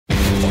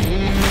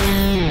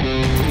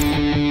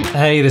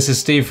Hey, this is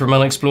Steve from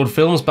Unexplored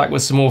Films, back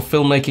with some more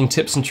filmmaking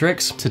tips and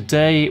tricks.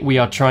 Today we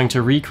are trying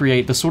to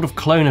recreate the sort of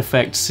clone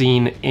effect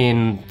seen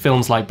in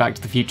films like Back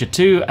to the Future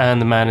 2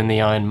 and The Man in the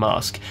Iron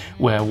Mask,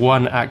 where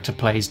one actor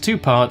plays two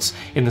parts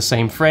in the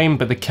same frame,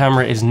 but the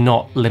camera is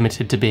not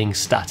limited to being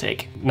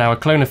static. Now, a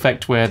clone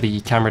effect where the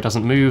camera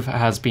doesn't move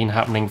has been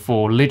happening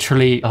for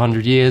literally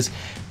 100 years.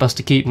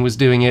 Buster Keaton was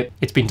doing it.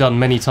 It's been done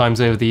many times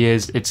over the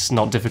years. It's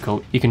not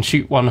difficult. You can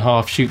shoot one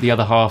half, shoot the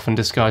other half, and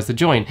disguise the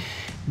joint.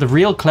 The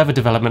real clever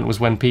development was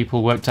when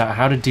people worked out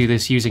how to do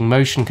this using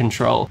motion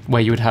control,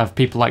 where you would have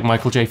people like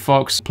Michael J.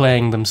 Fox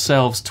playing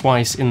themselves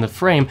twice in the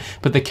frame,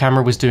 but the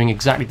camera was doing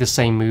exactly the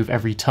same move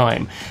every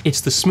time. It's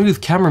the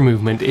smooth camera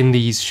movement in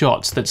these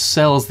shots that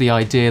sells the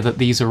idea that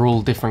these are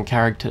all different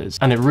characters,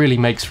 and it really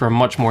makes for a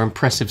much more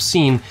impressive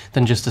scene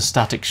than just a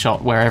static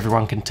shot where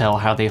everyone can tell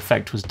how the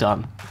effect was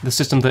done. The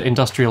system that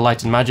Industrial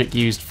Light and Magic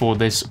used for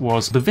this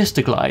was the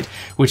VistaGlide,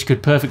 which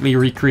could perfectly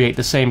recreate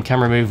the same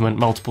camera movement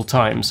multiple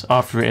times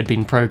after it had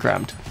been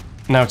programmed.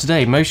 Now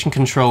today, motion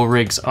control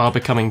rigs are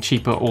becoming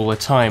cheaper all the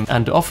time,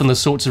 and often the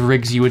sorts of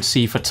rigs you would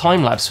see for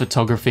time-lapse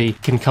photography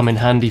can come in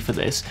handy for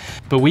this.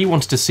 But we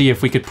wanted to see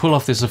if we could pull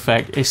off this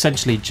effect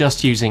essentially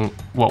just using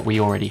what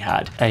we already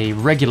had, a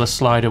regular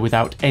slider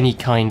without any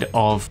kind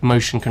of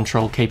motion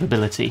control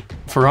capability.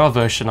 For our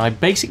version, I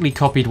basically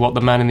copied what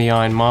the Man in the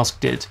Iron Mask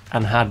did,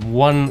 and had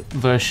one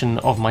version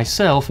of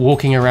myself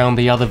walking around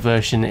the other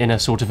version in a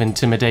sort of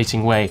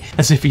intimidating way,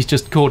 as if he's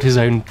just caught his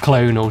own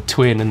clone or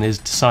twin and is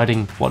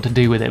deciding what to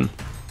do with him.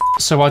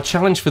 So our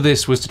challenge for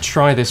this was to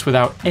try this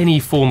without any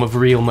form of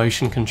real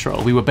motion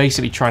control. We were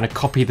basically trying to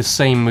copy the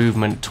same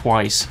movement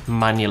twice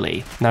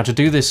manually. Now, to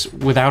do this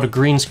without a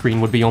green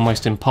screen would be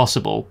almost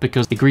impossible,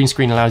 because the green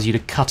screen allows you to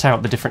cut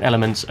out the different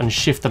elements and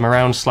shift them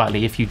around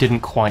slightly if you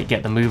didn't quite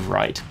get the move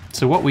right.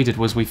 So what we did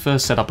was we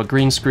first set up a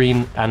green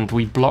screen and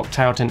we blocked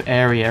out an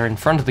area in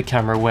front of the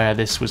camera where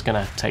this was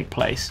going to take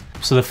place.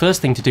 So the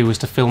first thing to do was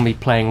to film me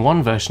playing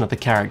one version of the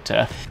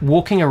character,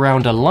 walking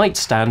around a light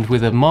stand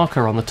with a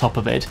marker on the top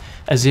of it,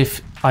 as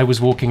if I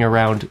was walking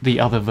around the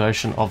other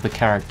version of the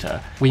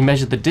character. We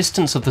measured the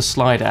distance of the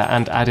slider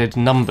and added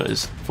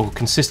numbers for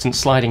consistent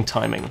sliding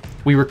timing.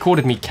 We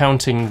recorded me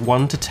counting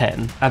 1 to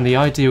 10, and the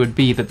idea would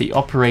be that the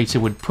operator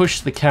would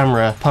push the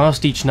camera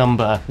past each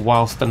number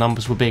whilst the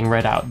numbers were being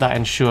read out. That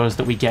ensures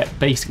that we get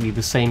basically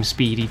the same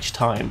speed each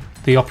time.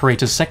 The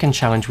operator's second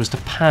challenge was to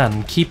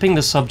pan, keeping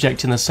the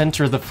subject in the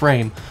center of the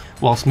frame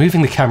whilst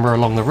moving the camera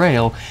along the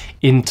rail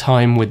in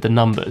time with the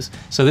numbers.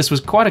 So this was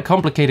quite a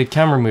complicated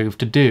camera move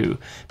to do,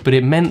 but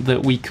it meant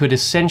that we could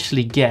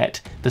essentially get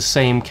the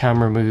same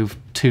camera move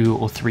 2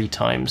 or 3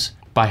 times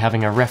by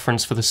having a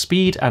reference for the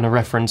speed and a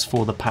reference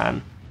for the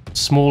pan.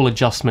 Small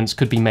adjustments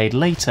could be made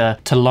later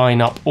to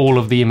line up all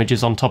of the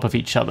images on top of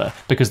each other,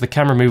 because the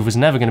camera move was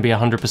never going to be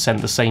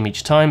 100% the same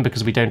each time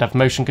because we don't have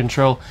motion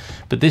control,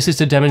 but this is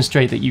to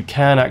demonstrate that you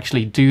can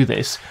actually do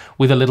this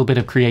with a little bit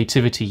of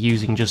creativity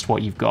using just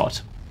what you've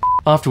got.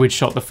 After we'd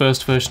shot the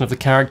first version of the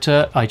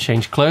character, I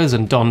changed clothes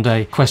and donned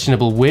a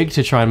questionable wig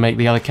to try and make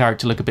the other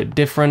character look a bit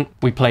different.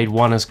 We played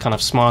one as kind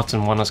of smart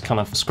and one as kind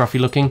of scruffy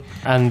looking,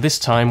 and this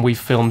time we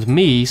filmed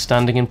me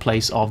standing in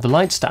place of the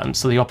light stand,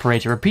 so the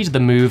operator repeated the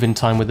move in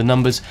time with the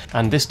numbers,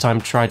 and this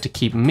time tried to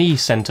keep me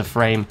center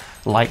frame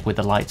like with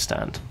the light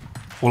stand.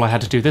 All I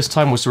had to do this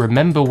time was to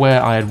remember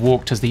where I had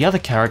walked as the other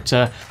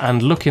character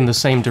and look in the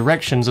same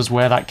directions as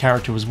where that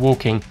character was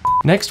walking.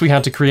 Next, we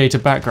had to create a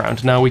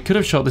background. Now, we could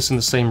have shot this in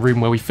the same room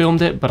where we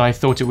filmed it, but I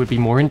thought it would be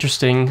more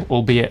interesting,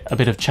 albeit a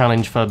bit of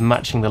challenge for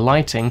matching the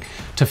lighting,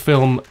 to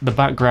film the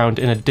background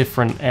in a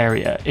different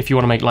area. If you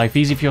want to make life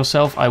easy for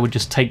yourself, I would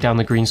just take down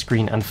the green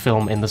screen and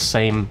film in the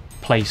same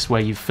place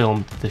where you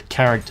filmed the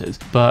characters.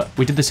 But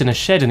we did this in a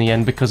shed in the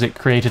end because it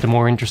created a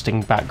more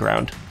interesting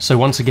background. So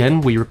once again,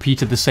 we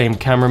repeated the same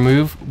camera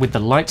move with the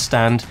light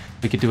stand.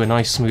 We could do a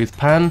nice smooth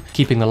pan,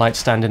 keeping the light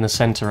stand in the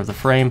center of the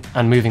frame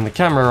and moving the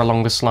camera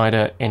along the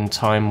slider in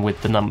time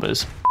with the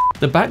numbers.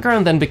 The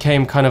background then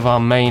became kind of our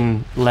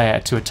main layer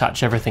to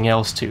attach everything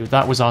else to.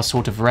 That was our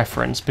sort of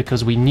reference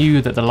because we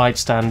knew that the light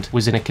stand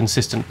was in a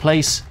consistent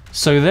place.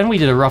 So then we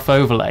did a rough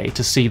overlay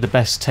to see the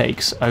best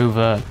takes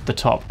over the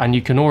top, and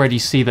you can already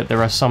see that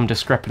there are some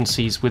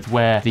discrepancies with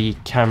where the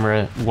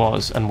camera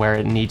was and where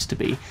it needs to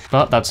be.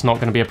 But that's not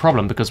going to be a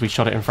problem because we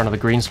shot it in front of the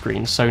green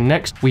screen. So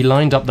next we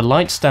lined up the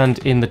light stand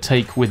in the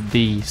take with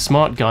the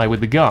smart guy with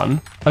the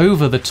gun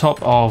over the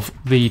top of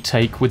the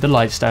take with the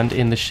light stand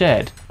in the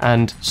shed,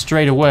 and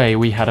straight away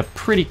we had a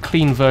pretty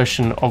clean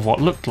version of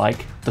what looked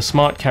like the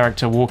smart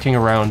character walking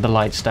around the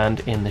light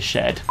stand in the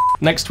shed.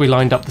 Next, we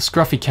lined up the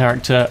scruffy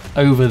character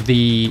over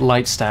the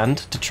light stand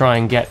to try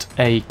and get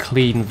a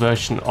clean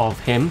version of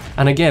him.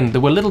 And again,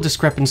 there were little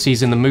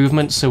discrepancies in the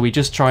movement, so we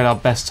just tried our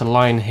best to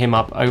line him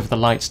up over the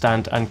light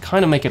stand and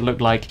kind of make it look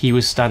like he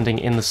was standing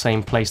in the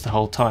same place the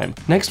whole time.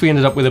 Next, we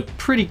ended up with a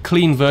pretty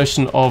clean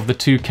version of the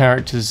two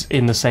characters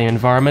in the same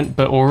environment,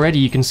 but already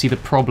you can see the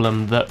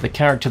problem that the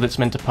character that's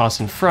meant to pass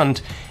in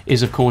front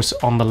is of course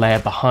on the layer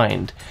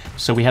behind.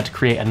 So we had to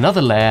create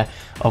another layer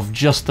of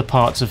just the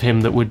parts of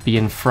him that would be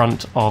in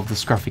front of the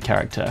scruffy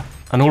character.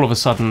 And all of a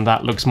sudden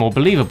that looks more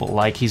believable,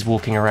 like he's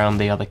walking around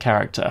the other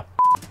character.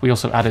 We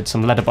also added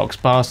some letterbox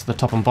bars to the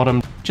top and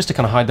bottom, just to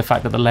kind of hide the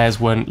fact that the layers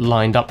weren't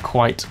lined up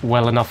quite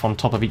well enough on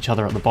top of each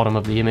other at the bottom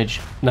of the image.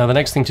 Now the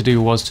next thing to do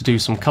was to do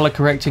some color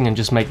correcting and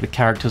just make the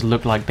characters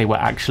look like they were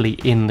actually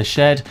in the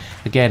shed.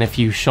 Again, if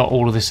you shot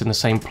all of this in the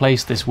same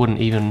place, this wouldn't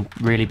even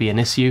really be an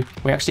issue.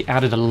 We actually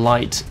added a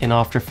light in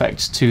After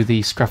Effects to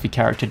the scruffy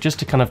character just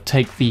to kind of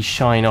take the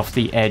shine off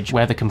the edge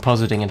where the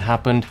compositing had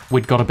happened.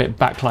 We'd got a bit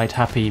backlight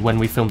happy when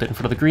we filmed it in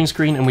front of the green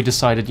screen, and we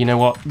decided, you know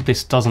what,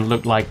 this doesn't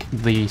look like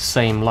the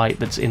same light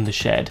that's in the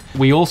shed.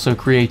 We also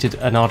created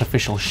an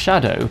artificial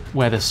shadow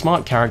where the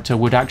smart character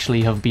would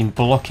actually have been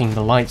blocking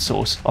the light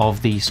source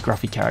of the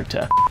scruffy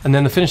character. And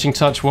then the finishing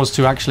touch was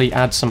to actually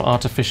add some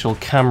artificial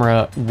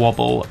camera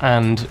wobble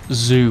and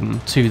zoom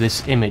to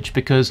this image,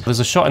 because there's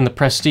a shot in The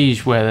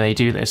Prestige where they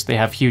do this. They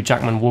have Hugh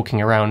Jackman walking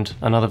around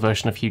another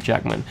version of Hugh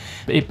Jackman.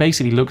 It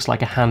basically looks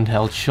like a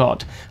handheld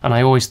shot, and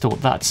I always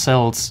thought that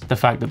sells the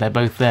fact that they're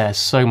both there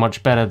so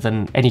much better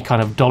than any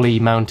kind of dolly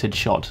mounted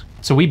shot.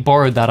 So we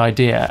borrowed that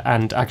idea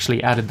and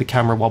actually added the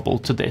camera wobble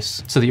to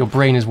this, so that your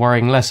brain is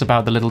worrying less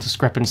about the little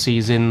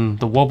discrepancies in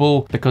the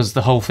wobble, because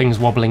the whole thing's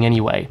wobbling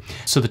anyway.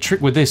 So the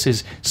trick with this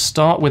is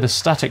start with a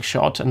static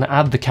shot and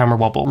add the camera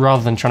wobble,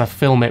 rather than trying to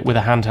film it with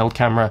a handheld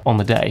camera on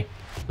the day.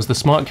 As the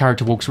smart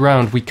character walks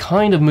around, we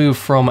kind of move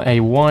from a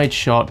wide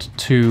shot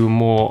to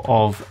more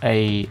of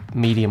a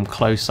medium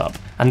close-up,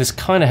 and this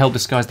kind of helped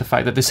disguise the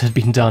fact that this had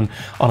been done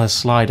on a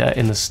slider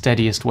in the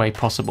steadiest way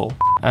possible.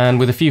 And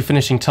with a few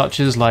finishing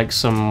touches like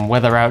some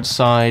weather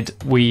outside,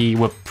 we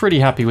were pretty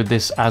happy with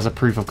this as a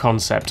proof of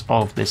concept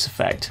of this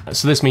effect.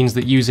 So this means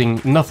that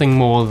using nothing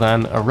more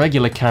than a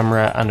regular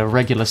camera and a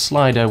regular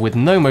slider with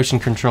no motion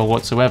control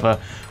whatsoever,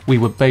 we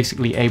were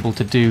basically able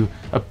to do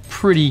a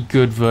pretty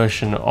good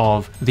version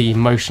of the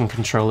motion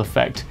control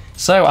effect.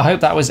 So I hope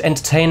that was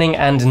entertaining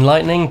and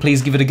enlightening.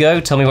 Please give it a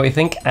go, tell me what you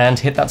think, and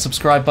hit that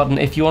subscribe button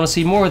if you want to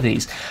see more of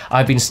these.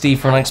 I've been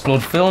Steve from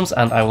Unexplored Films,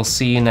 and I will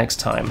see you next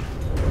time.